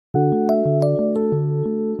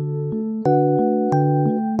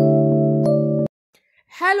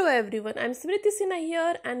Hello everyone, I'm Smriti Sinha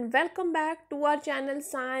here and welcome back to our channel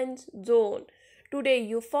Science Zone. Today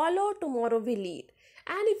you follow, tomorrow we lead.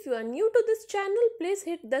 And if you are new to this channel, please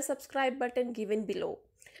hit the subscribe button given below.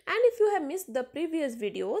 And if you have missed the previous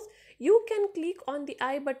videos, you can click on the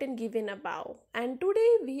I button given above. And today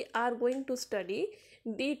we are going to study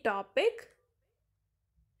the topic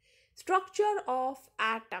Structure of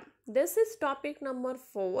Atom. This is topic number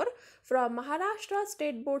 4 from Maharashtra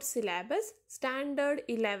State Board Syllabus Standard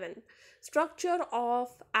 11. Structure of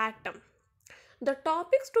Atom. The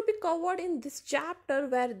topics to be covered in this chapter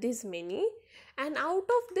were this many, and out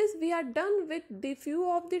of this we are done with the few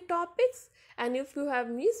of the topics, and if you have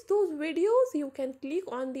missed those videos you can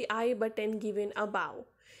click on the I button given above.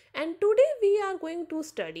 And today we are going to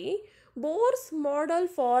study Bohr's model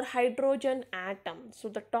for hydrogen atom. So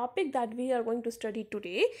the topic that we are going to study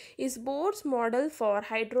today is Bohr's model for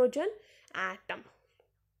hydrogen atom.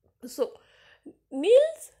 So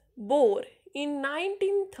Niels Bohr in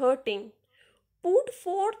 1913 put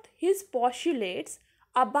forth his postulates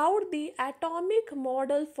about the atomic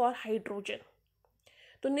model for hydrogen.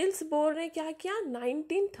 तो Niels Bohr ने क्या किया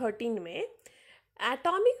 1913 में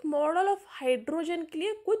atomic model of hydrogen के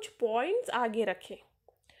लिए कुछ points आगे रखे.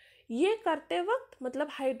 ये करते वक्त मतलब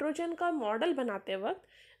हाइड्रोजन का मॉडल बनाते वक्त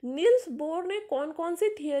नील्स बोर ने कौन कौन सी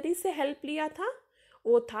थियरी से हेल्प लिया था.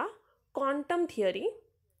 वो था quantum theory,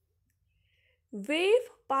 wave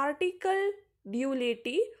particle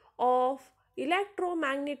duality of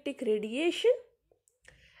electromagnetic radiation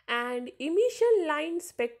and emission line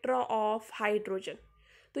spectra of hydrogen.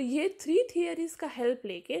 तो ये 3 थियरीज का हेल्प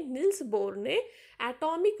लेके नील्स बोर ने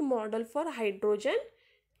एटॉमिक मॉडल फॉर हाइड्रोजन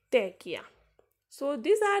तय किया. So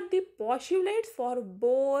these are the postulates for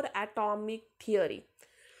Bohr atomic theory.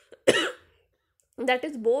 That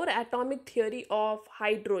is Bohr atomic theory of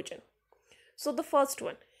hydrogen. So the first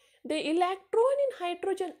one, the electron in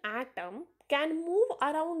hydrogen atom can move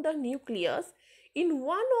around the nucleus in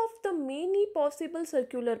one of the many possible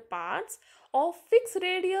circular paths of fixed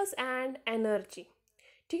radius and energy.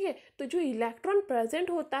 ठीक है, तो जो electron present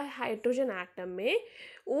होता है hydrogen atom में,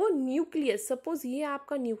 वो nucleus, suppose ये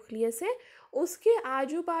आपका न्यूक्लियस है, उसके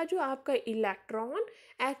आजू बाजू आपका इलेक्ट्रॉन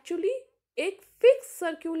एक्चुअली एक फिक्स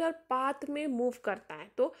सर्कुलर पाथ में मूव करता है.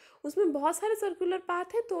 तो उसमें बहुत सारे सर्कुलर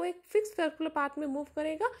पाथ है, तो एक फिक्स सर्कुलर पाथ में मूव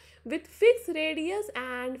करेगा with fix radius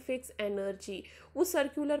and fix energy. उस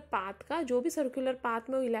सर्कुलर पाथ का, जो भी सर्कुलर पाथ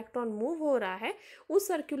में वो इलेक्ट्रॉन मूव हो रहा है, उस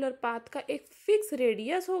सर्कुलर पाथ का एक फिक्स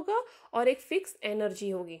रेडियस होगा और एक फिक्स एनर्जी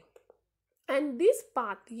होगी. एंड दिस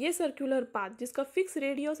पाथ, ये सर्कुलर पाथ जिसका फिक्स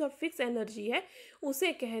रेडियस और फिक्स एनर्जी है,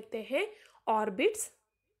 उसे कहते हैं ऑर्बिट्स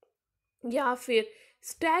या फिर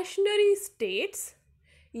स्टेशनरी स्टेट्स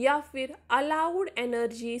या फिर अलाउड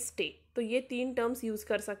एनर्जी स्टेट. तो ये 3 टर्म्स यूज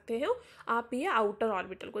कर सकते हो आप ये आउटर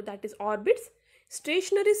ऑर्बिटल को, that is orbits,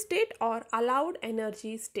 stationery state और allowed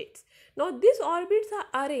energy states. Now this orbits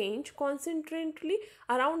are arrange कॉन्सेंट्रेटली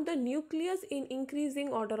around the nucleus in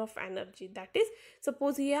increasing order of energy. That is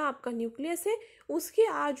suppose ये आपका न्यूक्लियस है, उसके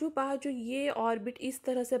आजू बाजू ये ऑर्बिट इस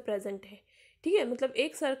तरह से प्रेजेंट है. ठीक है, मतलब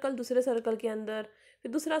एक सर्कल दूसरे सर्कल के अंदर,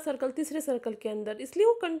 फिर दूसरा सर्कल तीसरे सर्कल के अंदर, इसलिए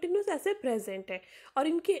वो कंटिन्यूस ऐसे प्रेजेंट है और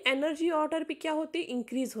इनकी एनर्जी ऑर्डर भी क्या होती है,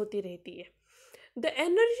 इंक्रीज होती रहती है. The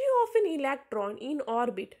energy of an electron in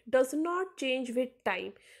orbit does not change with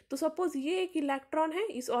time. तो सपोज ये एक इलेक्ट्रॉन है,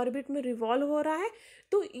 इस ऑर्बिट में रिवॉल्व हो रहा है,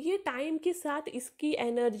 तो ये टाइम के साथ इसकी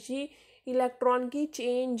एनर्जी इलेक्ट्रॉन की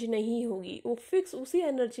चेंज नहीं होगी, वो फिक्स उसी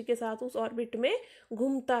एनर्जी के साथ उस ऑर्बिट में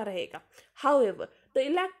घूमता रहेगा. However the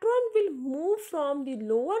electron will move from the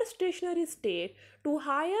lower stationary state to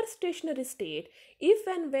higher stationary state if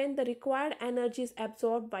and when the required energy is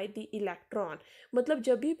absorbed by the electron. मतलब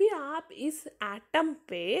जब भी आप इस एटम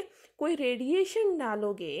पे कोई रेडिएशन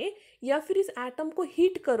डालोगे या फिर इस एटम को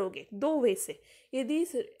हीट करोगे, 2 वे से, यदि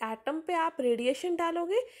इस एटम पे आप रेडिएशन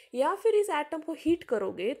डालोगे या फिर इस एटम को हीट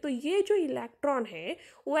करोगे, तो ये जो इलेक्ट्रॉन है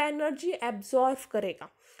वो एनर्जी एब्जॉर्व करेगा.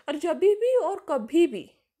 और जब भी और कभी भी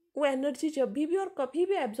वो एनर्जी जब भी और कभी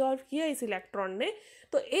भी एब्जॉर्व किया इस इलेक्ट्रॉन ने,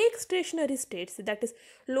 तो एक स्टेशनरी स्टेट से, that is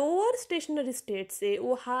lower stationery state से,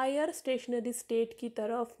 वो हायर स्टेशनरी स्टेट की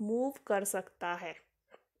तरफ मूव कर सकता है.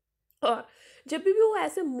 और जब भी वो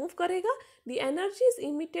ऐसे मूव करेगा, the energy is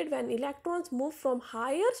emitted when electrons move from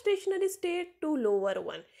higher stationery state to lower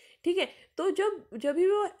one. ठीक है, तो जब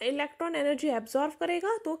भी वो इलेक्ट्रॉन एनर्जी एब्जॉर्व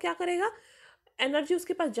करेगा, तो क्या करेगा, एनर्जी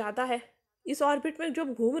उसके पास ज़्यादा है, इस ऑर्बिट में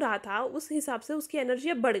जब घूम रहा था उस हिसाब से उसकी एनर्जी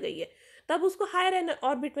अब बढ़ गई है, तब उसको हायर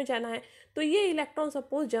ऑर्बिट में जाना है, तो ये इलेक्ट्रॉन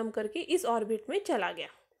सपोज जंप करके इस ऑर्बिट में चला गया.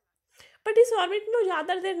 बट इस ऑर्बिट में वो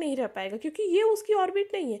ज़्यादा देर नहीं रह पाएगा क्योंकि ये उसकी ऑर्बिट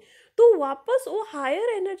नहीं है, तो वापस वो हायर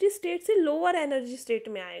एनर्जी स्टेट से लोअर एनर्जी स्टेट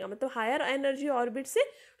में आएगा, मतलब हायर एनर्जी ऑर्बिट से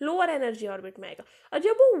लोअर एनर्जी ऑर्बिट में आएगा। और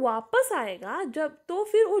जब वो वापस आएगा, जब तो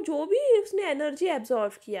फिर वो जो भी उसने एनर्जी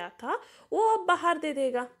एब्जॉर्व किया था वो अब बाहर दे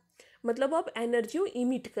देगा, मतलब अब एनर्जी वो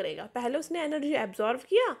इमिट करेगा। पहले उसने एनर्जी एब्जॉर्व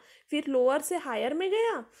किया, फिर लोअर से हायर में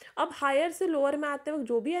गया, अब हायर से लोअर में आते वक्त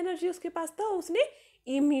जो भी एनर्जी उसके पास था उसने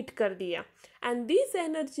इमिट कर दिया। And this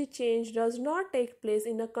energy change does not take place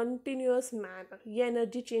in a continuous manner. ये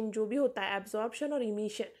एनर्जी चेंज जो भी होता है, एब्जॉर्प्शन और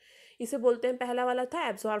इमिशन, इसे बोलते हैं, पहला वाला था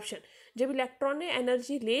एब्जॉर्प्शन, जब इलेक्ट्रॉन ने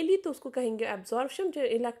एनर्जी ले ली तो उसको कहेंगे एब्जॉर्प्शन, जब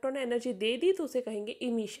इलेक्ट्रॉन ने एनर्जी दे दी तो उसे कहेंगे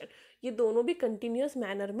इमिशन। ये दोनों भी कंटिन्यूअस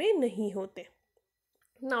मैनर में नहीं होते।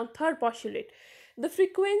 Now, third postulate, the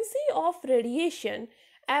frequency of radiation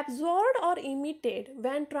absorbed or emitted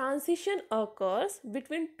when transition occurs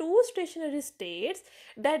between two stationary states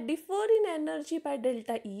that differ in energy by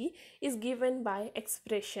delta E is given by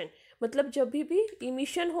expression। मतलब जब भी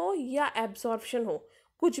emission हो या absorption हो,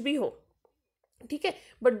 कुछ भी हो, ठीक है,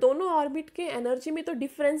 बट दोनों ऑर्बिट के एनर्जी में तो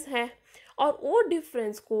डिफरेंस है, और वो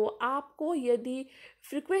डिफरेंस को आपको यदि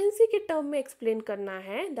फ्रीक्वेंसी के टर्म में एक्सप्लेन करना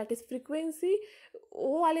है, दैट इज फ्रीक्वेंसी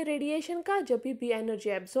वो वाले रेडिएशन का जब भी एनर्जी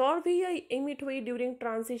एब्जॉर्ब हुई या इमिट हुई ड्यूरिंग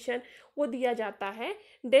ट्रांजिशन, वो दिया जाता है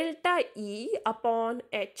डेल्टा ई अपॉन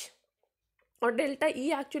एच। और डेल्टा ई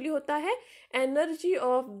एक्चुअली होता है energy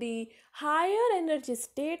of the higher energy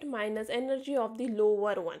state minus energy of the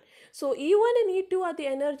lower one. So E one and E to are the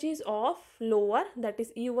energies of lower, that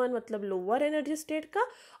is E one मतलब lower energy state का,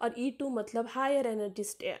 और ई to मतलब higher energy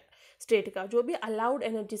state का, जो भी allowed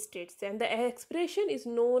energy states है। And the expression is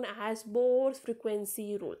known as bourse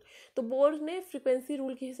frequency rule. तो bore ने फ्रीक्वेंसी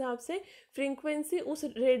रूल के हिसाब से फ्रीक्वेंसी उस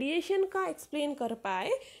रेडिएशन का एक्सप्लेन कर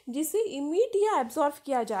पाए जिसे इमिट या एब्जॉर्व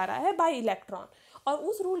किया जा रहा है बाय इलेक्ट्रॉन, और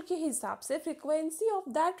उस रूल के हिसाब से frequency of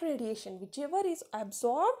that radiation which ever is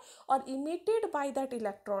absorb और emitted by that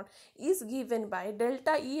electron is given by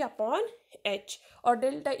delta E upon H, और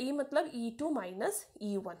डेल्टा ई मतलब ई to minus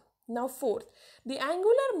E one. Now fourth, the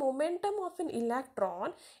angular momentum of an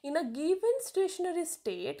electron in a given stationary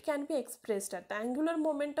state can be expressed at the angular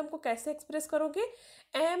momentum को कैसे express करोगे,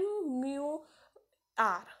 m mu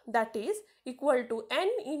r that is equal to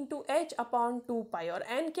n into h upon 2 pi, और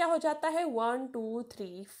n क्या हो जाता है 1 2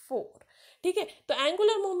 3 4, ठीक है। तो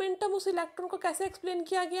एंगुलर मोमेंटम उस इलेक्ट्रॉन को कैसे एक्सप्लेन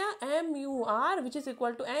किया गया, M you are which is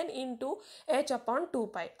equal to N into H upon 2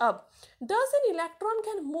 पाई। अब does an electron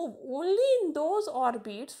can move only in those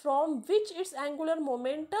orbits from which its angular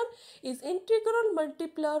momentum is integral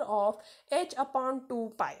multiplier of h upon 2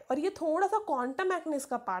 pi। और ये थोड़ा सा quantum mechanics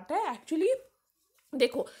का part है actually.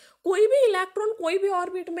 देखो, कोई भी इलेक्ट्रॉन कोई भी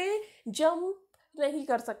ऑर्बिट में जंप नहीं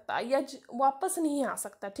कर सकता या वापस नहीं आ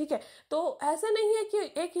सकता, ठीक है। तो ऐसा नहीं है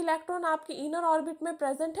कि एक इलेक्ट्रॉन आपके इनर ऑर्बिट में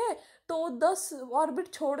प्रेजेंट है तो 10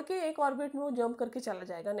 ऑर्बिट छोड़ के एक ऑर्बिट में वो जंप करके चला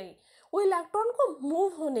जाएगा, नहीं। वो इलेक्ट्रॉन को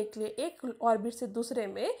मूव होने के लिए एक ऑर्बिट से दूसरे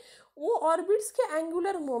में, वो ऑर्बिट्स के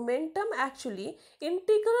angular momentum actually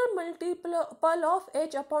integral multiple of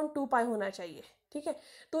H upon 2 पाई होना चाहिए, ठीक है।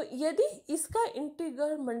 तो यदि इसका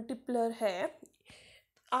इंटीग्रल मल्टीप्लर है,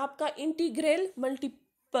 आपका इंटीग्रल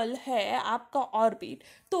मल्टीपल है आपका ऑर्बिट,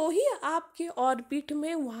 तो ही आपके ऑर्बिट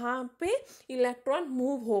में वहाँ पे इलेक्ट्रॉन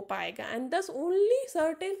मूव हो पाएगा, एंड दस only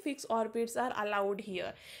certain fix orbits are allowed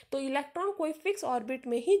here. तो इलेक्ट्रॉन कोई फिक्स ऑर्बिट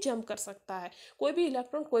में ही जंप कर सकता है, कोई भी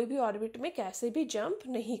इलेक्ट्रॉन कोई भी ऑर्बिट में कैसे भी जंप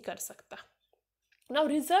नहीं कर सकता। Now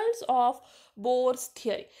results of bourse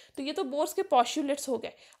theory, तो ये तो बोर्स के पॉस्टुलेट्स हो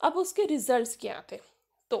गए, अब उसके रिजल्ट्स क्या थे।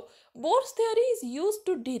 तो Bohr's theory is used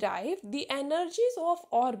to derive the energies of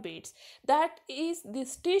orbits, that is the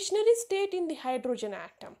stationary state in the hydrogen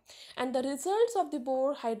atom, and the results of the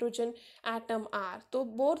Bohr hydrogen atom are। तो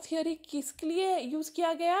Bohr theory किसके लिए use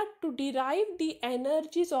किया गया, to derive the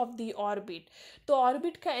energies of the orbit। तो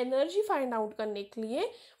orbit का energy find out करने के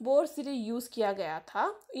लिए Bohr theory यूज किया गया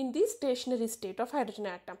था in the stationary state of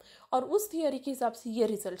hydrogen atom, और उस थियरी के हिसाब से ये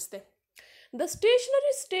रिजल्ट्स थे। The stationary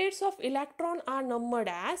states of electron are numbered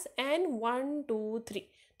as n 1 2 3।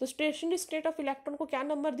 तो stationary state of electron को क्या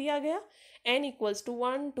नंबर दिया गया, n equals to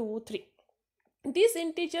 1 2 3। These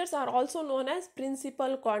integers are also known as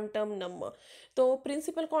principal quantum number। तो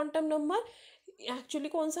principal quantum number एक्चुअली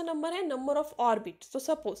कौन सा number है, number of orbit. तो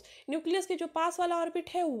सपोज न्यूक्लियस के जो पास वाला ऑर्बिट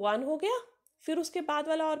है 1 हो गया, फिर उसके बाद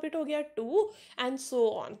वाला ऑर्बिट हो गया 2 एंड सो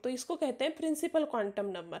ऑन, तो इसको कहते हैं प्रिंसिपल क्वांटम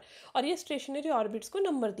नंबर। और ये स्टेशनरी ऑर्बिट्स को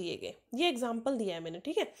नंबर दिए गए, ये एग्जांपल दिया है मैंने,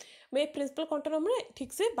 ठीक है। मैं प्रिंसिपल क्वांटम नंबर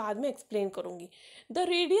ठीक से बाद में एक्सप्लेन करूंगी। The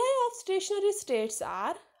radii of stationery states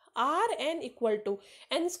are are N equal to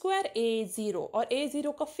N square A zero, और ए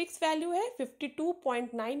जीरो का फिक्स वैल्यू है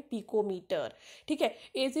 52.9 पिकोमीटर। ठीक है,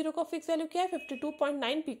 ए जीरो का फिक्स वैल्यू क्या है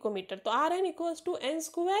 52.9 पिकोमीटर, तो are N equals to N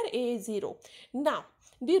square A zero. Now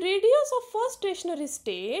the radius of first stationary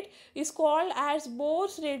state is called as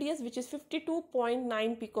Bohr's radius, which is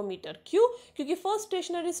 52.9 picometer. क्यों? क्योंकि first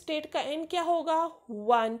stationary state का n क्या होगा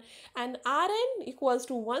 1 and Rn equals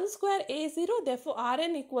to 1 square a0, therefore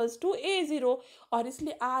Rn equals to a0, और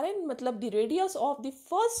इसलिए Rn मतलब the radius of the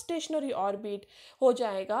first stationary orbit हो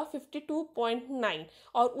जाएगा 52.9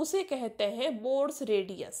 और उसे कहते हैं Bohr's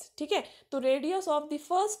radius। ठीक है, तो radius of the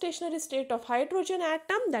first stationary state of hydrogen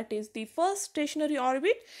atom, that is the first stationary orbit,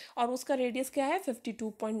 और उसका रेडियस क्या है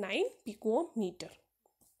 52.9 picometre.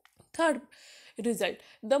 Third result,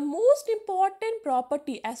 the most important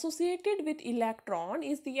property associated with electron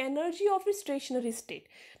is the energy of stationery state.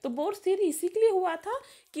 तो bourse theory इसीलिए हुआ था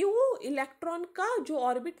कि वो इलेक्ट्रॉन का जो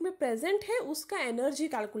ऑर्बिट में प्रेजेंट है उसका एनर्जी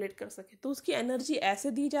कैलकुलेट कर सके। तो उसकी एनर्जी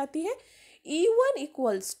ऐसे दी जाती है E1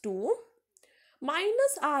 equals to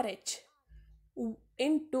minus R H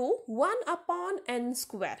into 1/n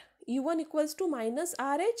square. E1 equals to minus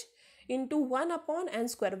RH into 1/n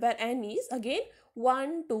square, where n is again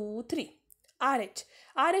 1, 2, 3.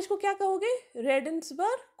 RH को क्या कहोगे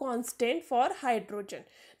रेडेंसबर्ग कांस्टेंट फॉर हाइड्रोजन।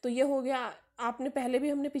 तो ये हो गया, आपने पहले भी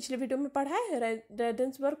हमने पिछले वीडियो में पढ़ा है,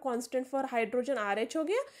 रेडेंसबर्ग कांस्टेंट फॉर हाइड्रोजन RH हो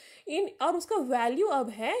गया इन, और उसका वैल्यू अब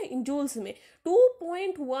है इन जूल्स में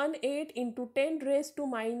 2.18 इंटू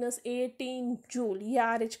 10⁻⁻18 जूल। ये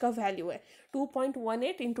RH का वैल्यू है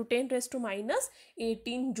 2.18 इंटू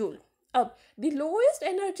 10⁻⁻18 जूल। अब the lowest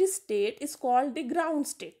energy state is called the ground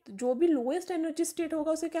state. जो भी लोएस्ट एनर्जी स्टेट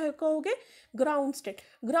होगा उसे क्या कहोगे ग्राउंड स्टेट।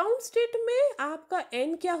 ग्राउंड स्टेट में आपका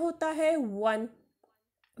n क्या होता है 1,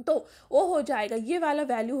 तो वो हो जाएगा ये वाला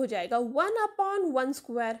वैल्यू हो जाएगा 1/1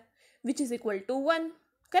 square which is equal to 1।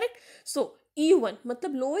 Correct. So E1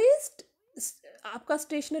 मतलब लोएस्ट आपका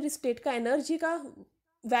स्टेशनरी स्टेट का एनर्जी का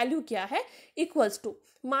वैल्यू क्या है इक्वल्स टू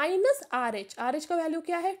माइनस RH का वैल्यू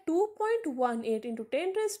क्या है 2.18 into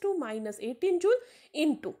 10⁻⁻18 joule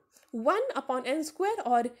into 1/n square,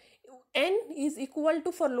 और n is equal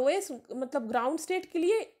to for lowest मतलब ग्राउंड स्टेट के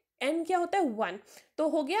लिए n क्या होता है 1, तो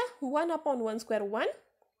हो गया 1/1 square 1,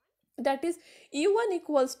 that is E1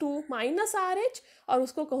 equals to minus RH और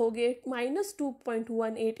उसको कहोगे माइनस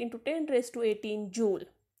 2.18 इंटू 10⁻18 जूल।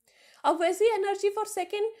 अब वैसी energy for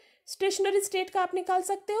second stationery state का आप निकाल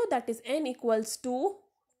सकते हो, that is n equals to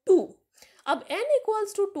 2। अब n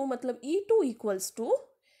इक्वल्स टू 2 मतलब E2 equals to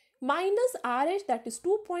minus RH that is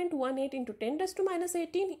 2.18 into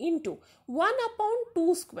 10⁻18 into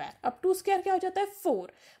 1/2 square. अब 2 स्क्वायर क्या हो जाता है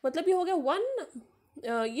 4, मतलब ये हो गया 1,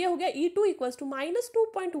 ये हो गया E2 equals to minus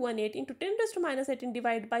 2.18 into 10⁻18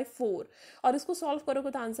 divide by 4, और इसको सॉल्व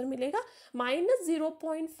करोगे तो आंसर मिलेगा माइनस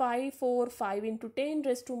 0.545 इंटू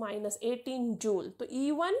 10⁻18 जूल। तो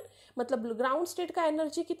E1 मतलब ग्राउंड स्टेट का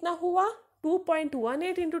एनर्जी कितना हुआ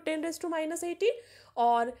 2.18 इंटू 10⁻18,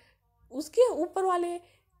 और उसके ऊपर वाले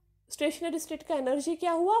स्टेशनरी स्टेट का एनर्जी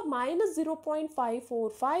क्या हुआ माइनस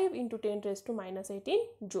 0.545 इंटू 10⁻18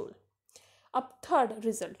 जूल। अब third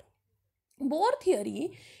result, Bohr theory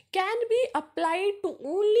can be applied to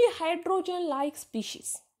only hydrogen like species।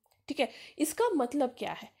 ठीक है, इसका मतलब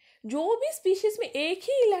क्या है, जो भी स्पीशीज में एक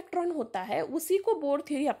ही इलेक्ट्रॉन होता है उसी को बोर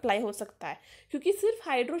थ्योरी अप्लाई हो सकता है, क्योंकि सिर्फ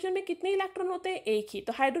हाइड्रोजन में कितने इलेक्ट्रॉन होते हैं एक ही,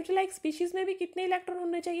 तो हाइड्रोजन लाइक स्पीशीज में भी कितने इलेक्ट्रॉन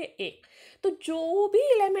होने चाहिए एक, तो जो भी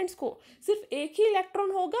एलिमेंट्स को सिर्फ एक ही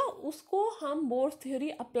इलेक्ट्रॉन होगा उसको हम बोर थ्योरी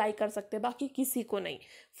अप्लाई कर सकते हैं, बाकी किसी को नहीं।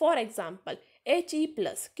 फॉर एग्जाम्पल He+,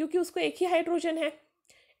 क्योंकि उसको एक ही हाइड्रोजन है,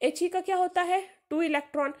 He का क्या होता है 2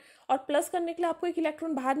 इलेक्ट्रॉन, और प्लस करने के लिए आपको एक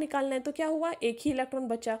इलेक्ट्रॉन बाहर निकालना है, तो क्या हुआ एक ही इलेक्ट्रॉन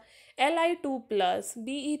बचा। Li2+,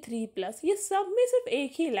 Be3+, ये सब में सिर्फ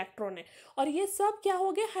एक ही इलेक्ट्रॉन है, और ये सब क्या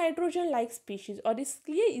हो गए हाइड्रोजन लाइक स्पीशीज, और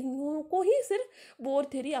इसलिए इनको ही सिर्फ बोर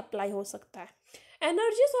थ्योरी अप्लाई हो सकता है।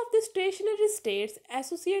 Energies of the stationery states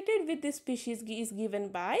associated with the species is given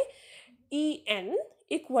by En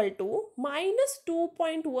equal to minus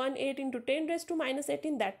 2.18 into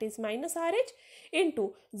 10⁻18 that is minus RH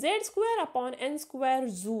into Z square upon n square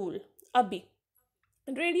joule। अभी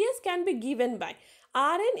radius can be given by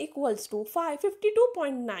Rn equals to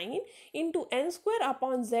 52.9 into n square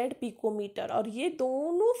upon Z picometer, और ये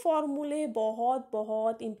दोनों दोनों फॉर्मूले बहुत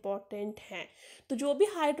बहुत important हैं। तो जो भी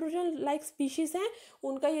हाइड्रोजन लाइक स्पीशीज़ हैं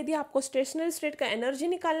उनका यदि आपको स्टेशनरी स्टेट का एनर्जी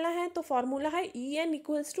निकालना है तो फॉर्मूला है En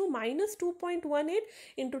equals to -2.18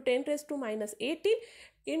 into 10⁻⁻18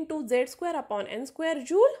 into Z square upon N square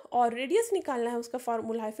joule, और रेडियस निकालना है उसका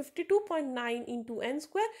फॉर्मूला है 52.9 into N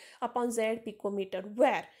square upon Z picometre,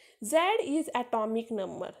 where Z is atomic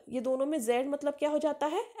number. ये दोनों में जेड मतलब क्या हो जाता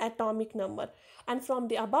है, atomic number. And from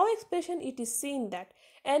the above expression it is seen that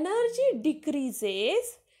energy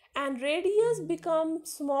decreases and radius become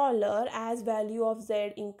smaller as value of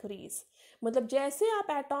Z increase. मतलब जैसे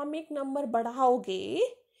आप atomic number बढ़ाओगे,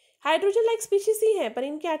 hydrogen like species ही है पर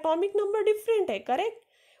इनके एटॉमिक नंबर डिफरेंट है, करेक्ट,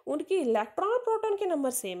 उनकी electron और proton के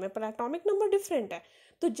नंबर सेम है पर एटॉमिक नंबर डिफरेंट है।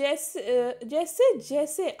 तो जैसे जैसे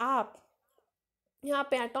जैसे आप यहाँ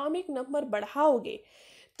पे एटॉमिक नंबर बढ़ाओगे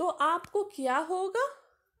तो आपको क्या होगा,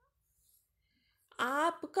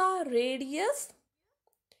 आपका रेडियस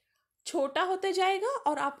छोटा होते जाएगा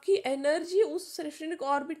और आपकी एनर्जी उस स्टेशनरी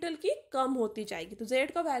ऑर्बिटल की कम होती जाएगी। तो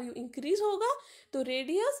जेड का वैल्यू इंक्रीज होगा तो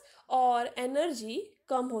रेडियस और एनर्जी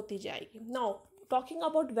कम होती जाएगी। Now talking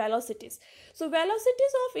about velocities. So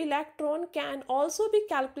velocities of electron can also be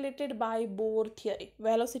calculated by Bohr theory.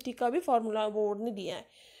 Velocity का भी formula Bohr ने दिया है।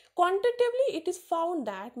 Quantitatively, it is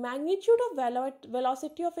found that magnitude of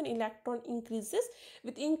velocity of an electron increases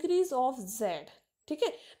with increase of z. ठीक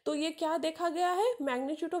है, तो ये क्या देखा गया है,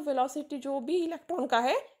 मैग्नीट्यूड ऑफ वेलोसिटी जो भी इलेक्ट्रॉन का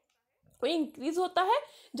है वो इंक्रीज होता है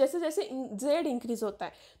जैसे जैसे जेड इंक्रीज होता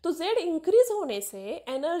है। तो जेड इंक्रीज होने से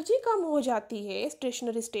एनर्जी कम हो जाती है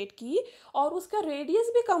स्टेशनरी स्टेट की और उसका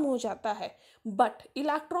रेडियस भी कम हो जाता है, बट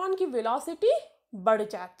इलेक्ट्रॉन की वेलोसिटी बढ़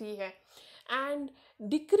जाती है and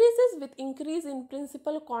decreases with increase in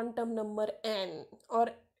principle quantum number n।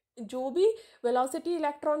 और जो भी वेलोसिटी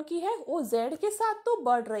इलेक्ट्रॉन की है वो जेड के साथ तो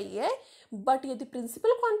बढ़ रही है, बट यदि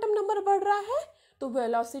प्रिंसिपल क्वांटम नंबर बढ़ रहा है तो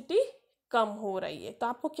वेलोसिटी कम हो रही है। तो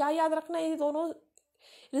आपको क्या याद रखना है ये दोनों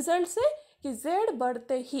रिजल्ट से कि जेड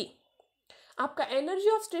बढ़ते ही आपका एनर्जी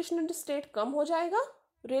ऑफ स्टेशनरी स्टेट कम हो जाएगा,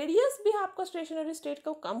 रेडियस भी आपका स्टेशनरी स्टेट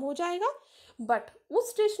का कम हो जाएगा, बट उस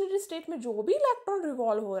स्टेशनरी स्टेट में जो भी इलेक्ट्रॉन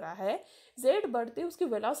रिवॉल्व हो रहा है जेड बढ़ते ही उसकी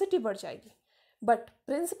वेलोसिटी बढ़ जाएगी, बट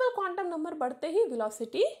प्रिंसिपल क्वांटम नंबर बढ़ते ही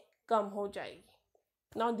वेलोसिटी कम हो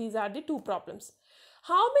जाएगी। Now these are the two problems.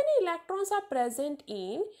 How many electrons are present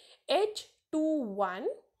in H21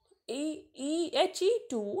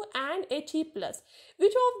 He2 and He plus,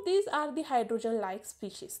 which of these are the hydrogen like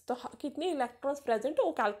species? तो कितने electrons present है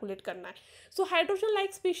वो calculate करना है। So hydrogen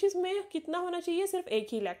like species में कितना होना चाहिए, सिर्फ एक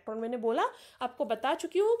ही इलेक्ट्रॉन। मैंने बोला आपको बता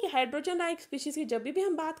चुकी हूँ कि हाइड्रोजन लाइक स्पीशीज की जब भी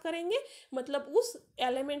हम बात करेंगे मतलब उस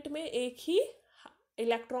एलिमेंट में एक ही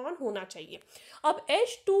इलेक्ट्रॉन होना चाहिए। अब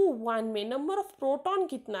H21 में नंबर ऑफ प्रोटॉन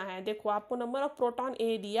कितना है, देखो आपको नंबर ऑफ प्रोटॉन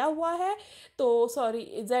A दिया हुआ है तो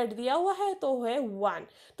सॉरी Z दिया हुआ है तो है 1,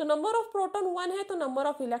 तो नंबर ऑफ प्रोटॉन 1 है तो नंबर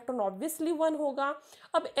ऑफ इलेक्ट्रॉन ऑब्वियसली 1 होगा।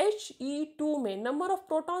 अब He2 में नंबर ऑफ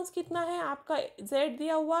प्रोटॉन्स कितना है, आपका Z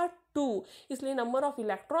दिया हुआ 2, इसलिए नंबर ऑफ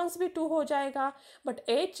इलेक्ट्रॉन्स भी 2 हो जाएगा। बट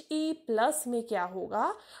He प्लस में क्या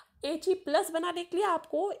होगा, He प्लस बनाने के लिए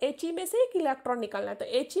आपको He में से एक इलेक्ट्रॉन निकालना है। तो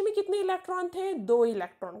He में कितने इलेक्ट्रॉन थे, 2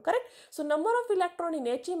 electron, correct. So number of electron in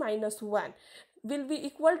He minus 1 will be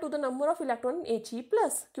equal to the number of electron in He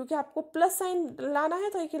plus, क्योंकि आपको प्लस साइन लाना है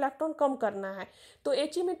तो एक इलेक्ट्रॉन कम करना है। तो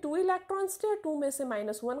He में 2 इलेक्ट्रॉन्स थे, 2 में से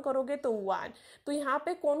 -1 करोगे तो 1। तो यहाँ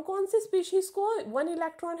पे कौन कौन सी स्पीशीज को 1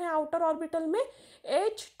 इलेक्ट्रॉन है आउटर ऑर्बिटल में,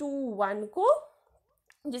 H21 को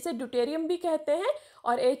जिसे ड्यूटेरियम भी कहते हैं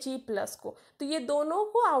और He प्लस को, तो ये दोनों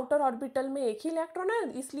को आउटर ऑर्बिटल में एक ही इलेक्ट्रॉन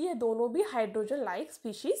है, इसलिए दोनों भी हाइड्रोजन लाइक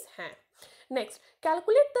स्पीशीज हैं। Next,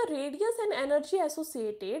 calculate the radius and energy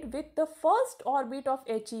associated with the first orbit of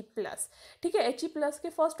He plus. ठीक है, He प्लस के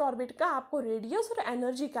फर्स्ट ऑर्बिट का आपको रेडियस और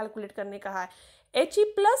एनर्जी कैलकुलेट करने कहा है। He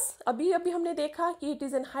प्लस अभी हमने देखा कि it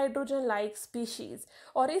is an hydrogen like species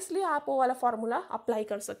और इसलिए आप वो वाला फॉर्मूला अप्लाई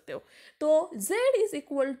कर सकते हो। तो Z इज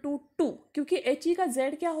इक्वल टू 2, क्योंकि He का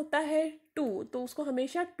Z क्या होता है 2, तो उसको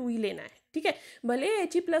हमेशा 2 ही लेना है। ठीक है, भले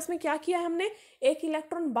He प्लस में क्या किया है हमने, एक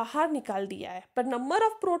इलेक्ट्रॉन बाहर निकाल दिया है, पर नंबर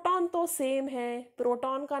ऑफ प्रोटॉन तो सेम है,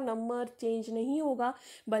 प्रोटॉन का नंबर चेंज नहीं होगा,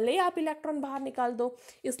 भले आप इलेक्ट्रॉन बाहर निकाल दो,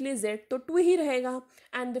 इसलिए Z तो 2 ही रहेगा।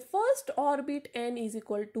 And the first orbit n is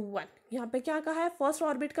equal to 1। यहाँ पे क्या कहा है, फर्स्ट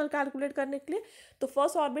ऑर्बिट का कैलकुलेट करने के लिए, तो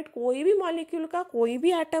फर्स्ट ऑर्बिट कोई भी मॉलिक्यूल का, कोई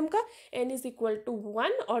भी एटम का n इज इक्वल टू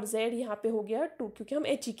 1 और Z यहाँ पे हो गया 2, क्योंकि हम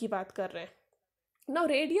He की बात कर रहे हैं। Now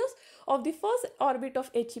radius of the first orbit of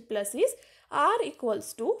He plus is r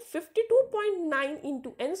equals to 52.9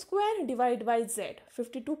 into n square divided by Z,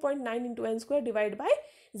 52.9 into n square divided by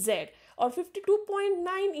Z, और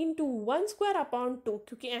 52.9 इंटू 1/2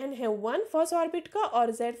 क्योंकि n है 1 फर्स्ट ऑर्बिट का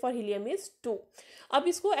और Z फॉर हीलियम इज 2। अब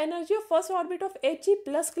इसको energy of first orbit of He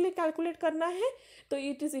plus के लिए calculate करना है, तो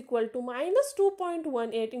it is equal to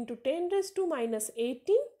 -2.18 into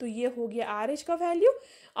 10⁻⁻18, तो ये हो गया RH का value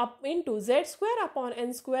up into Z² upon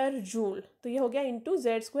n² joule, तो ये हो गया into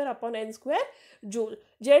Z² upon n² joule.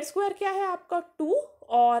 Z² क्या है आपका 2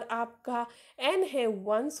 और आपका n है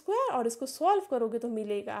 1² और इसको सॉल्व करोगे तो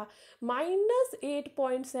मिलेगा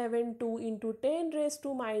 -8.72 इंटू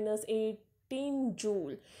 10⁻⁻18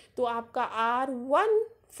 जूल। तो आपका R1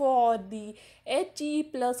 for the He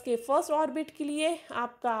plus के फर्स्ट ऑर्बिट के लिए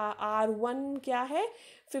आपका R1 क्या है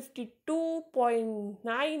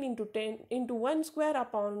 52.9 इंटू 10 इंटू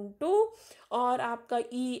 1/2 और आपका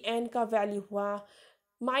En का वैल्यू हुआ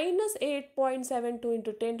 -8.72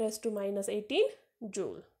 into 10⁻⁻18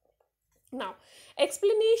 joule. Now,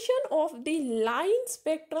 explanation of the line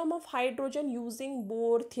spectrum of hydrogen using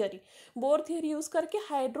Bohr theory. Bohr theory use करके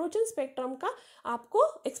हाइड्रोजन स्पेक्ट्रम का आपको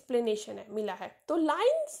एक्सप्लेनेशन है मिला है। तो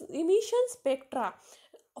line emission spectra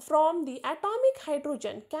from the atomic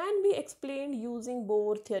hydrogen can be explain using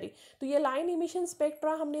bore theory. तो ये line emission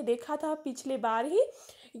spectra हमने देखा था पिछले बार ही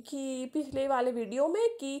कि पिछले वाले वीडियो में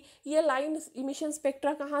कि ये लाइन इमिशन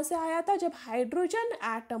स्पेक्ट्रा कहाँ से आया था, जब हाइड्रोजन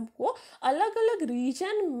एटम को अलग अलग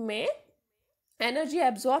रीजन में एनर्जी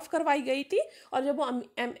एब्जॉर्व करवाई गई थी और जब वो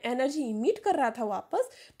एनर्जी इमिट कर रहा था वापस,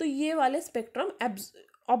 तो ये वाले स्पेक्ट्रम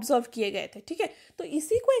ऑब्जर्व किए गए थे। ठीक है, तो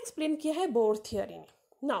इसी को एक्सप्लेन किया है बोर थियरी ने।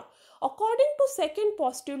 Now according to second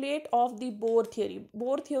postulate of the bore theory,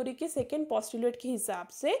 bore theory के सेकेंड पॉस्टुलेट के हिसाब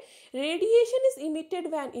से radiation is emitted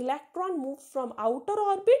when electron move from outer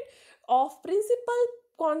orbit of principal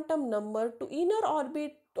quantum number two inner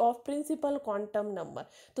orbit of principal quantum number.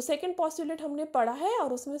 तो second postulate हमने पढ़ा है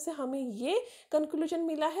और उसमें से हमें ये कंक्लूजन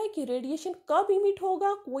मिला है कि रेडिएशन कब इमिट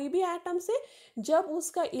होगा कोई भी एटम से, जब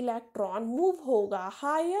उसका इलेक्ट्रॉन मूव होगा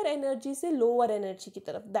हायर एनर्जी से लोअर एनर्जी की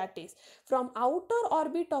तरफ, that is from outer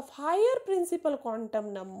orbit of higher principal quantum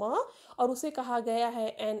number, और उसे कहा गया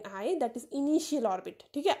है Ni, that is initial orbit.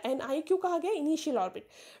 ठीक है, Ni क्यों कहा गया initial orbit,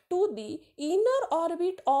 to the inner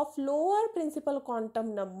orbit of lower principal quantum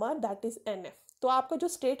number, that is Nf। तो आपका जो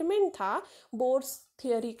स्टेटमेंट था बोर्स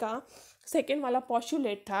थियरी का सेकेंड वाला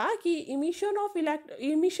पॉस्टुलेट था कि emission of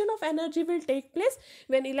energy will take place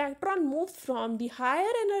when electron move from the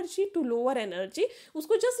higher energy to lower energy,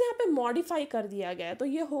 उसको just यहाँ पे मॉडिफाई कर दिया गया। तो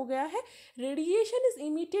ये हो गया है radiation is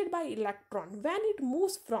emitted bye electron when it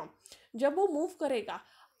moves from, जब वो मूव करेगा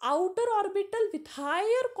outer orbital with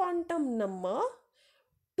higher quantum number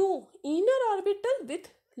two inner orbital with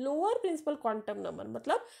lower principal quantum number,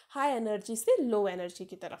 मतलब हाई एनर्जी से लो एनर्जी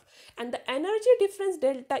की तरफ। And the energy difference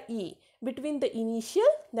delta E between the initial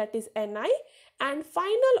that is Ni and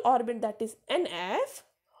final orbit that is Nf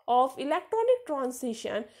of electronic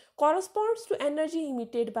transition corresponds to energy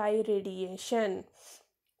emitted by radiation।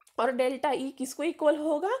 और delta E किसको equal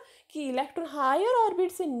होगा कि electron higher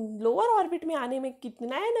orbit से lower orbit में आने में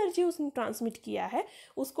कितना energy उसने ट्रांसमिट किया है,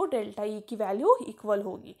 उसको डेल्टा ई की वैल्यू इक्वल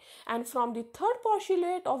होगी। And from the third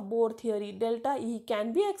postulate of bore theory delta E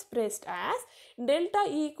can be expressed as delta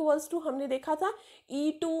E equals to, हमने देखा था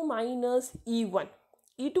E2 माइनस E1।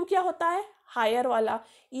 E2 क्या होता है हायर वाला,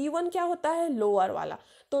 E1 क्या होता है लोअर वाला।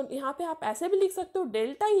 तो यहाँ पे आप ऐसे भी लिख सकते हो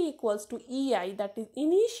delta E equals to EI that is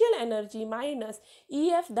initial energy minus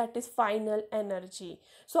EF that is final energy.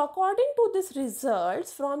 So according to this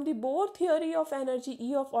results from the bore theory of energy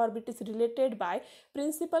E of orbit is related by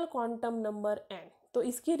principle quantum number n। तो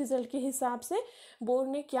इसके result के हिसाब से bore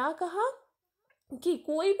ने क्या कहा कि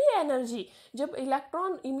कोई भी एनर्जी जब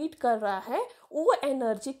इलेक्ट्रॉन इमिट कर रहा है वो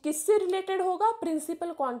एनर्जी किससे रिलेटेड होगा,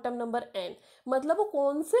 प्रिंसिपल क्वांटम नंबर n, मतलब वो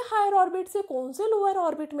कौन से हायर ऑर्बिट से कौन से लोअर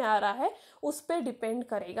ऑर्बिट में आ रहा है उस पर डिपेंड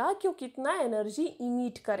करेगा कि वो कितना एनर्जी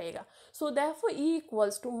इमिट करेगा। So therefore E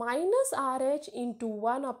equals to -RH into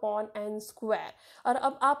 1/n²। और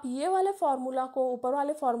अब आप ये वाले फॉर्मूला को ऊपर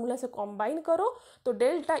वाले फॉर्मूला से कॉम्बाइन करो तो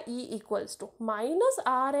delta E equals to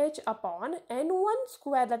 -RH upon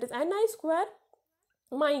n1² that is Ni²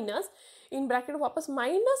 minus in bracket वापस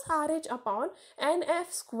 -RH अपॉन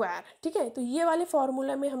Nf²। ठीक है, तो ये वाले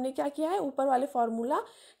फॉर्मूला में हमने क्या किया है ऊपर वाले फॉर्मूला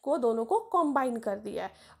को दोनों को कंबाइन कर दिया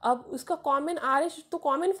है। अब उसका कॉमन RH तो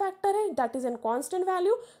कॉमन फैक्टर है that is an constant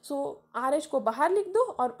value, so RH को बाहर लिख दो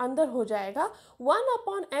और अंदर हो जाएगा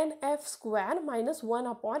 1/Nf² minus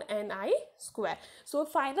 1/Ni²। So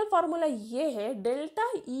final formula ये है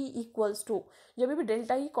डेल्टा E इक्वल्स टू, जब भी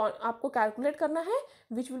डेल्टा E आपको कैलकुलेट करना है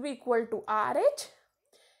which will be equal to RH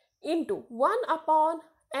into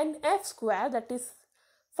 1/Nf² that is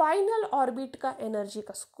final orbit का एनर्जी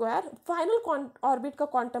का स्क्वायर, फाइनल ऑर्बिट का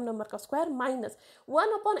क्वांटम नंबर का square minus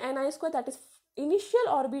 1/ni² that is initial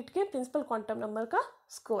orbit के प्रिंसिपल क्वांटम नंबर का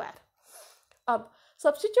square. अब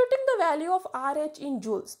substituting the value of R H in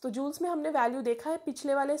joules, तो joules में हमने वैल्यू देखा है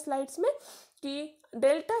पिछले वाले स्लाइड्स में कि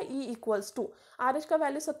delta E equals to R H का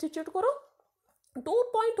वैल्यू सब्स्टिट्यूट करो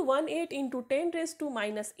 2.18 इंटू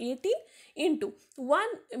 10⁻⁻18 इंटू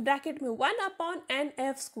 1 ब्रैकेट में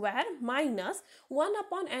 1/n(f²) माइनस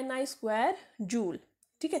 1/ni² जूल।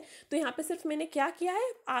 ठीक है, तो यहाँ पे सिर्फ मैंने क्या किया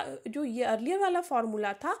है, जो ये अर्लियर वाला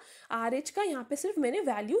फॉर्मूला था आर एच का, यहाँ पे सिर्फ मैंने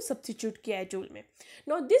वैल्यू सब्स्टिट्यूट किया है जूल में।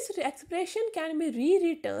 Now this expression can be री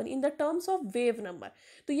return in the terms of wave number,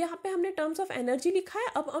 तो यहाँ पे हमने टर्म्स ऑफ एनर्जी लिखा है,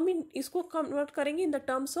 अब हम इसको कन्वर्ट करेंगे in the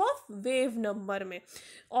terms of wave number में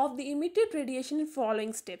of the emitted radiation in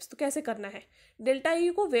following steps. तो कैसे करना है, डेल्टा ई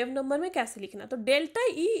को वेव नंबर में कैसे लिखना, तो delta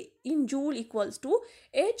E in joule equals to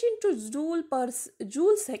H into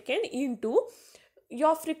joule second into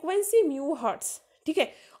your frequency mu hertz. ठीक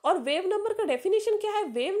है, और वेव नंबर का डेफिनेशन क्या है,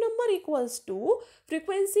 wave number equals to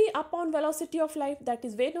frequency upon velocity of light, that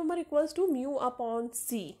is wave number equals to mu upon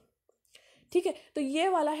सी। ठीक है, तो ये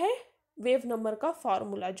वाला है वेव नंबर का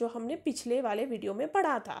फॉर्मूला जो हमने पिछले वाले वीडियो में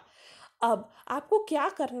पढ़ा था। अब आपको क्या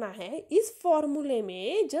करना है, इस फॉर्मूले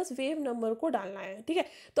में जस्ट वेव नंबर को डालना है। ठीक है,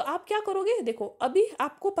 तो आप क्या करोगे, देखो अभी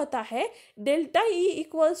आपको पता है delta E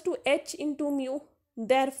equals to H into mu,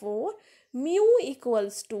 therefore mu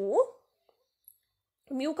equals to,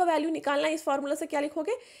 mu का वैल्यू निकालना है, इस फॉर्मूला से क्या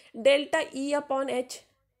लिखोगे, delta E upon H,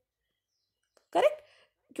 correct,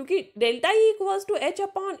 क्योंकि delta E equals to H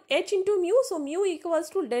upon H into mu, so mu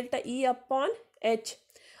equals to delta E upon H.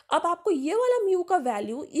 अब आपको ये वाला म्यू का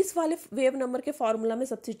वैल्यू इस वाले वेव नंबर के फॉर्मूला में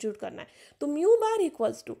सब्स्टिट्यूट करना है, तो mu bar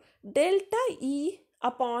equals to delta E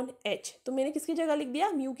upon H, तो मैंने किसकी जगह लिख दिया,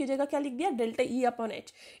 म्यू की जगह क्या लिख दिया, delta E upon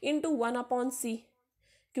H into 1/c,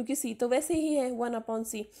 क्योंकि c तो वैसे ही है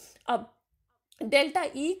 1/c। अब डेल्टा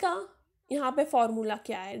ई का यहाँ पे फॉर्मूला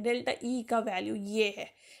क्या है, डेल्टा ई का वैल्यू ये है।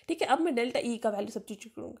 ठीक है, अब मैं डेल्टा ई का वैल्यू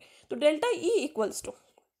सब्स्टिट्यूट करूँगी, तो delta E equals to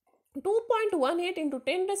 2.18 into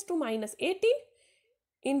 10⁻⁻18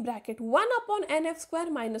 in bracket 1/nf²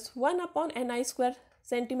 minus 1/ni²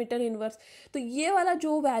 centimetre inverse. तो ये वाला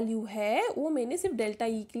जो वैल्यू है वो मैंने सिर्फ डेल्टा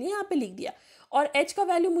ई के लिए यहाँ पे लिख दिया, और h का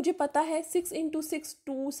वैल्यू मुझे पता है 6 इंटू 6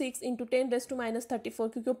 6 इंटू 10⁻34,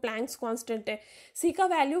 क्योंकि वो प्लैंक्स कांस्टेंट है। c का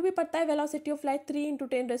वैल्यू भी पता है, वेलोसिटी ऑफ लाइट 3 इंटू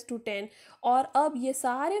 10⁻10। और अब ये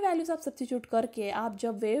सारे वैल्यूज आप सब्स्टिट्यूट करके आप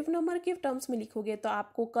जब वेव नंबर के टर्म्स में लिखोगे तो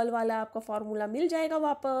आपको कल वाला आपका फॉर्मूला मिल जाएगा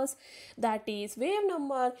वापस, that is wave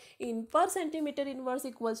number in पर centimetre inverse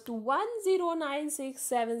equals to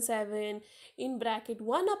 109677 in bracket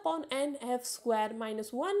 1/nf²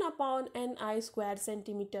 minus 1/ni²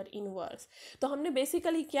 centimetre inverse. तो हमने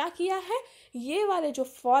बेसिकली क्या किया है, ये वाले जो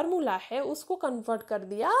फॉर्मूला है उसको कन्वर्ट कर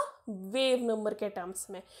दिया वेव नंबर के टर्म्स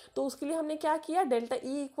में। तो उसके लिए हमने क्या किया, delta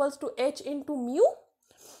E equals to H into mu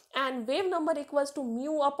and wave number equals to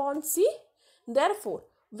mu upon C, therefore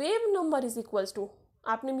wave number is equals to,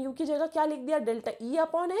 आपने म्यू की जगह क्या लिख दिया, delta E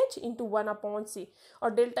upon H into 1/c,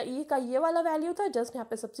 और डेल्टा ई का ये वाला वैल्यू था, जस्ट यहाँ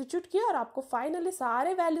पे सब्स्टिट्यूट किया और आपको फाइनली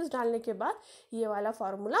सारे वैल्यूज डालने के बाद ये वाला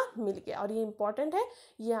फॉर्मूला मिल गया। और ये इंपॉर्टेंट है,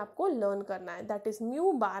 ये आपको लर्न करना है, that is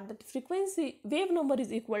mu bar, that frequency wave number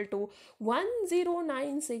is equal to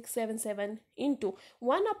 109677 into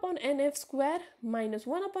 1/nf² minus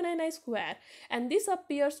 1/ni², and this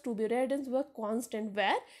appears to be Radiansberg constant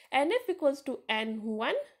where nf equals to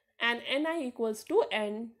n1 and ni equals to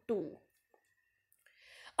n2.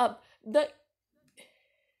 अब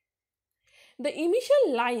the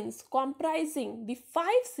initial lines comprising the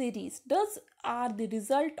 5 series does are the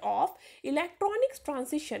result of electronics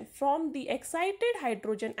transition from the excited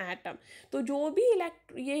hydrogen atom। तो जो भी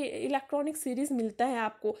ये electronic series मिलता है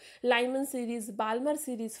आपको, Lyman series, Balmer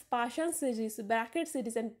series, Paschen series, Brackett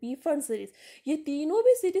series and पीफर्न series, ये तीनों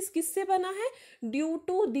भी सीरीज किससे बना है, due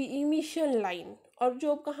to the emission line, और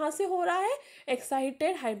जो कहाँ से हो रहा है,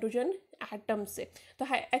 एक्साइटेड हाइड्रोजन एटम से। तो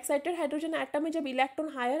एक्साइटेड हाइड्रोजन एटम में जब इलेक्ट्रॉन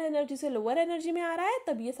हायर एनर्जी से लोअर एनर्जी में आ रहा है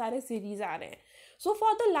तब ये सारे सीरीज आ रहे हैं। So for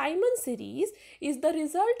the Lyman series is the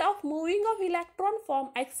result of moving of electron from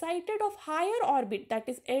excited of higher orbit, that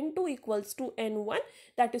is n2 equals to n1,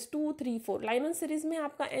 that is 2 3 4। Lyman series में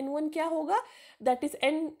आपका n1 क्या होगा, that is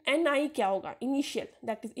ni क्या होगा, initial,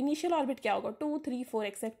 that is initial orbit क्या होगा 2 3 4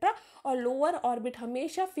 etc, और lower orbit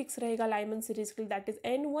हमेशा फिक्स रहेगा Lyman series के लिए, that is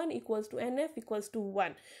n1 equals to nf equals to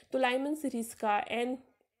 1। तो Lyman series का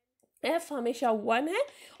nf हमेशा 1 है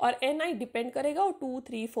और ni डिपेंड करेगा 2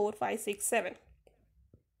 3 4 5 6 7।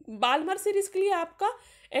 बाल्मर सीरीज के लिए आपका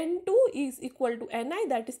N2 is equal to Ni,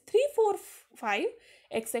 that is 3 4 5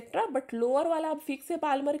 etcetera, but lower वाला अब फिक्स है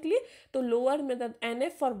बाल्मर के लिए, तो लोअर में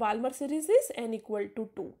NF for Balmer series is N equal to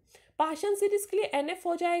 2। Partial series के लिए NF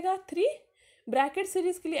हो जाएगा 3, ब्रैकेट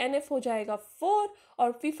सीरीज के लिए NF हो जाएगा 4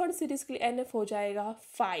 और फिफर्ड सीरीज के लिए NF हो जाएगा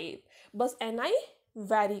 5। बस Ni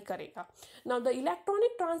vary करेगा। Now the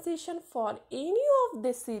electronic transition for any of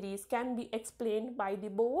this series can be explained by the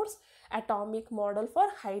Bohr's atomic model for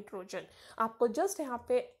hydrogen। आपको जस्ट यहाँ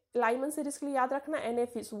पे लाइमन सीरीज के लिए याद रखना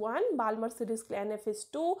NF is 1, बाल्मर सीरीज के लिए NF is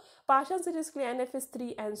 2, पार्शियल सीरीज के लिए NF is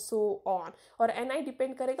 3 and so on. और Ni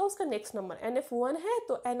डिपेंड करेगा उसका नेक्स्ट नंबर। NF 1 है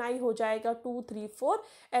तो Ni हो जाएगा 2 3 4,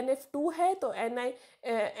 NF 2 है तो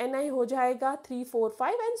Ni हो जाएगा 3 4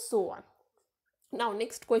 5 and so on. Now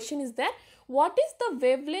next question is that what is the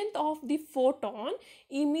wavelength of the photon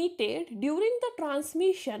emitted during the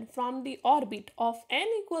transmission from the orbit of n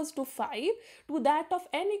equals to 5 to that of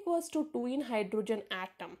n equals to 2 in hydrogen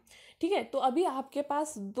atom। ठीक है, तो अभी आपके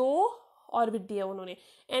पास दो orbit दिया उन्होंने,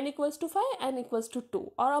 n equals to 5, n equals to 2,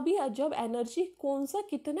 और अभी जब एनर्जी कौन सा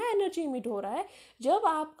कितना एनर्जी इमिट हो रहा है, जब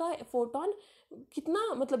आपका फोटोन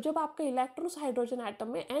कितना, मतलब जब आपका इलेक्ट्रॉन उस हाइड्रोजन एटम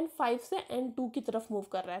में N5 से N2 की तरफ मूव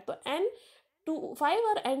कर रहा है, तो N5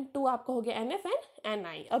 और N2 आपका हो गया NF एंड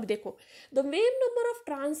Ni। अब देखो, the wave number of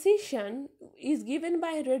transition is given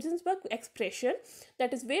by रेजन्सबर्ग expression,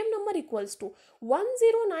 that is wave number equals to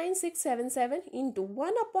 109677 into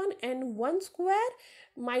 1/n1 square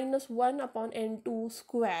minus 1/n2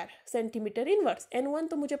 square centimetre inverse. N1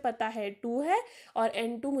 तो मुझे पता है 2 है और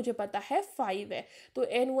N2 मुझे पता है 5 है, तो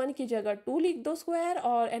N1 की जगह 2 लिख दो स्क्वायर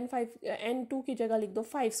और N2 की जगह लिख दो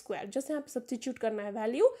 5 स्क्वायर। जैसे यहाँ पे सब्स्टिट्यूट करना है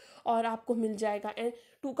वैल्यू और आपको मिल जाएगा।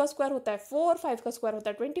 N2 का स्क्वायर होता है 4, 5 का स्क्वायर होता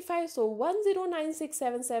है 25, सो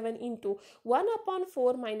 109677 इंटू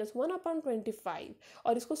 1/4 माइनस 1/25,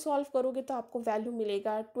 और इसको सॉल्व करोगे तो आपको वैल्यू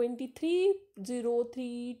मिलेगा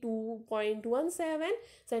 23032.17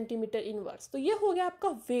 सेंटीमीटर इनवर्स। तो ये हो गया आपका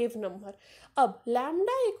वेव नंबर। अब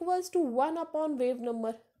lambda equals to 1 wave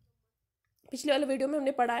number, पिछले वाले वीडियो में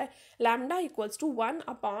हमने पढ़ा है lambda equals to 1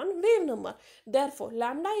 wave number, therefore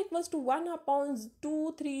lambda equals to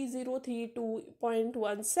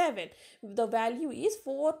 1/23032.17, the value is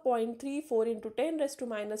 4.34 into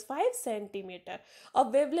 10⁻⁻5 centimetre.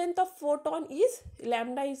 अब wavelength of photon is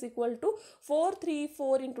lambda is equal to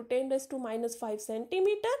 434 into 10⁻⁵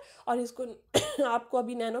 centimetre, और इसको आपको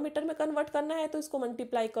अभी नैनोमीटर में कन्वर्ट करना है, तो इसको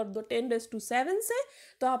मल्टीप्लाई कर दो 10⁻⁷ से,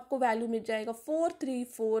 तो आपको वैल्यू मिल जाएगा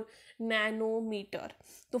 434 नैनोमीटर।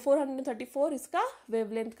 तो 434 इसका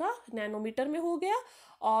वेवलेंथ का नैनोमीटर में हो गया,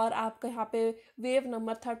 और आपका यहाँ पे वेव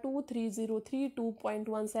नंबर था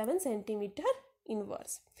 23032.17 centimetre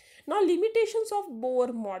inverse. Now limitations of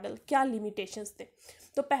Bohr model, क्या लिमिटेशंस थे?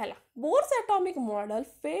 तो पहला, Bohr's atomic model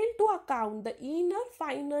fail to account the inner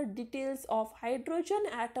फाइनर details of hydrogen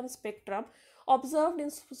atom spectrum observed in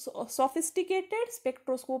sophisticated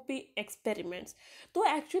spectroscopy experiments. तो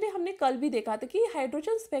एक्चुअली हमने कल भी देखा था कि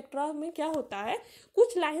हाइड्रोजन स्पेक्ट्रा में क्या होता है,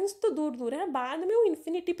 कुछ लाइंस तो दूर दूर हैं, बाद में वो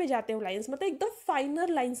इन्फिनिटी पे जाते हैं लाइंस, मतलब एकदम फाइनर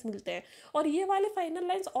लाइंस मिलते हैं, और ये वाले फाइनर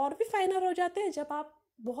लाइंस और भी फाइनर हो जाते हैं जब आप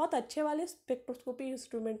बहुत अच्छे वाले स्पेक्ट्रोस्कोपी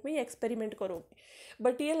इंस्ट्रूमेंट में ये एक्सपेरिमेंट करोगे।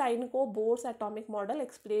 बट ये लाइन को बोर्स एटॉमिक मॉडल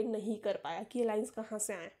एक्सप्लेन नहीं कर पाया कि ये लाइंस कहाँ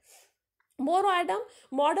से आए। Bohr atom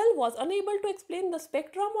model was unable to explain the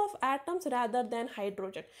spectrum of atoms rather than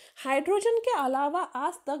hydrogen। Hydrogen के अलावा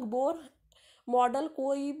आज तक बोर मॉडल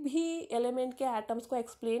कोई भी एलिमेंट के एटम्स को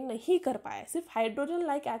एक्सप्लेन नहीं कर पाया, सिर्फ हाइड्रोजन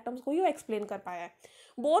लाइक एटम्स को ही एक्सप्लेन कर पाया है।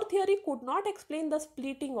 Bohr theory could not explain the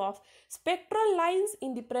splitting of spectral lines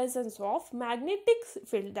in the presence of magnetic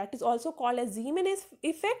field, that is also called as Zeeman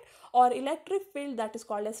effect, or electric field, that is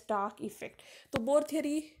called as Stark effect। तो Bohr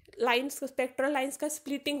theory lines, spectral lines का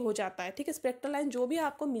splitting हो जाता है, ठीक है। Spectral line जो भी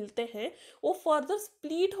आपको मिलते हैं वो फर्दर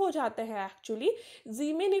स्प्लिट हो जाते हैं एक्चुअली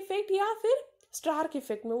ज़ीमेन इफेक्ट या फिर स्टार्क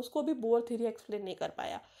इफेक्ट में, उसको भी बोर थ्योरी एक्सप्लेन नहीं कर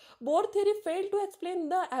पाया। Bore theory fail to explain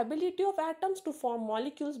the ability of atoms to form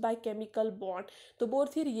molecules by chemical bond. तो बोर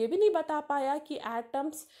थ्योरी ये भी नहीं बता पाया कि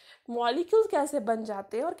एटम्स मॉलिक्यूल्स कैसे बन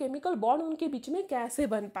जाते हैं और केमिकल बॉन्ड उनके बीच में कैसे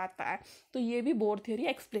बन पाता है, तो ये भी बोर थ्योरी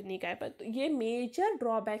एक्सप्लेन नहीं कर पाया। तो ये मेजर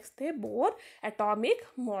ड्रॉबैक्स थे बोर एटॉमिक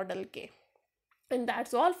मॉडल के। And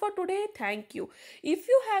that's all for today. Thank you. If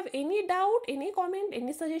you have any doubt, any comment,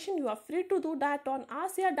 any suggestion, you are free to do that on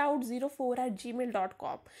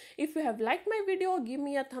askyourdoubt04@gmail.com. If you have liked my video, give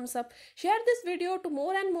me a thumbs up. Share this video to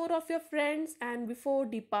more and more of your friends. And before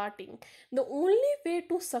departing, the only way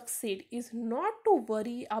to succeed is not to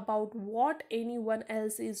worry about what anyone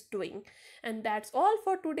else is doing. And that's all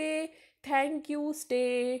for today. Thank you.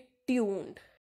 Stay tuned.